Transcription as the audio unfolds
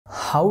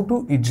how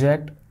to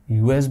eject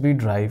USB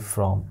drive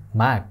from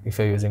Mac. If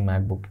you're using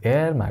MacBook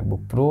Air,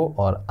 MacBook Pro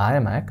or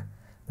iMac,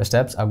 the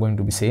steps are going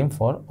to be same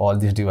for all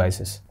these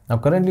devices. Now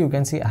currently you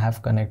can see I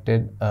have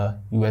connected a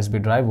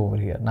USB drive over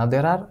here. Now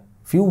there are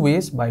few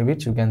ways by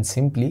which you can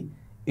simply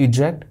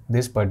eject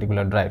this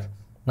particular drive.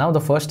 Now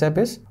the first step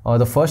is, or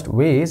the first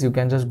way is, you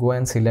can just go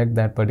and select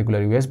that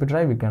particular USB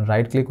drive. You can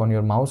right click on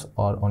your mouse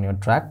or on your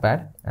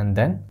trackpad and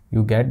then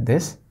you get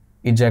this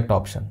eject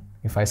option.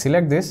 If I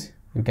select this,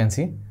 you can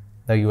see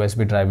the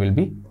USB drive will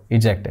be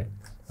ejected.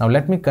 Now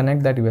let me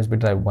connect that USB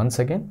drive once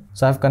again.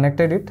 So I've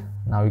connected it.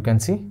 Now you can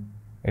see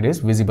it is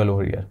visible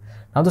over here.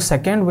 Now the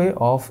second way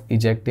of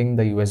ejecting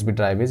the USB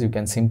drive is you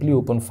can simply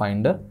open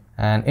Finder,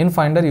 and in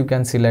Finder you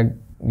can select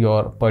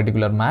your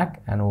particular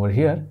Mac, and over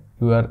here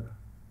your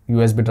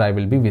USB drive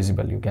will be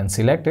visible. You can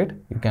select it,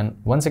 you can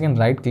once again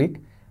right click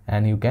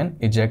and you can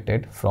eject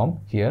it from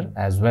here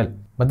as well.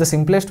 But the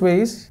simplest way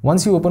is,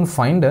 once you open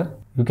Finder,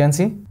 you can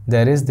see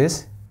there is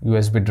this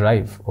USB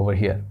drive over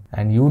here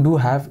and you do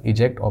have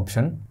eject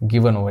option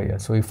given over here.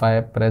 So if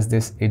I press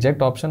this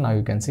eject option, now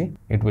you can see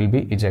it will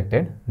be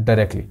ejected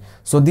directly.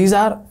 So these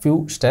are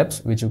few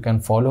steps which you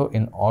can follow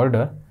in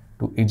order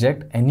to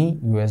eject any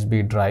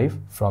USB drive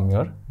from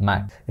your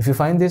Mac. If you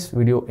find this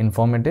video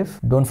informative,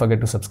 don't forget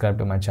to subscribe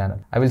to my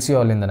channel. I will see you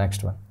all in the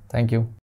next one. Thank you.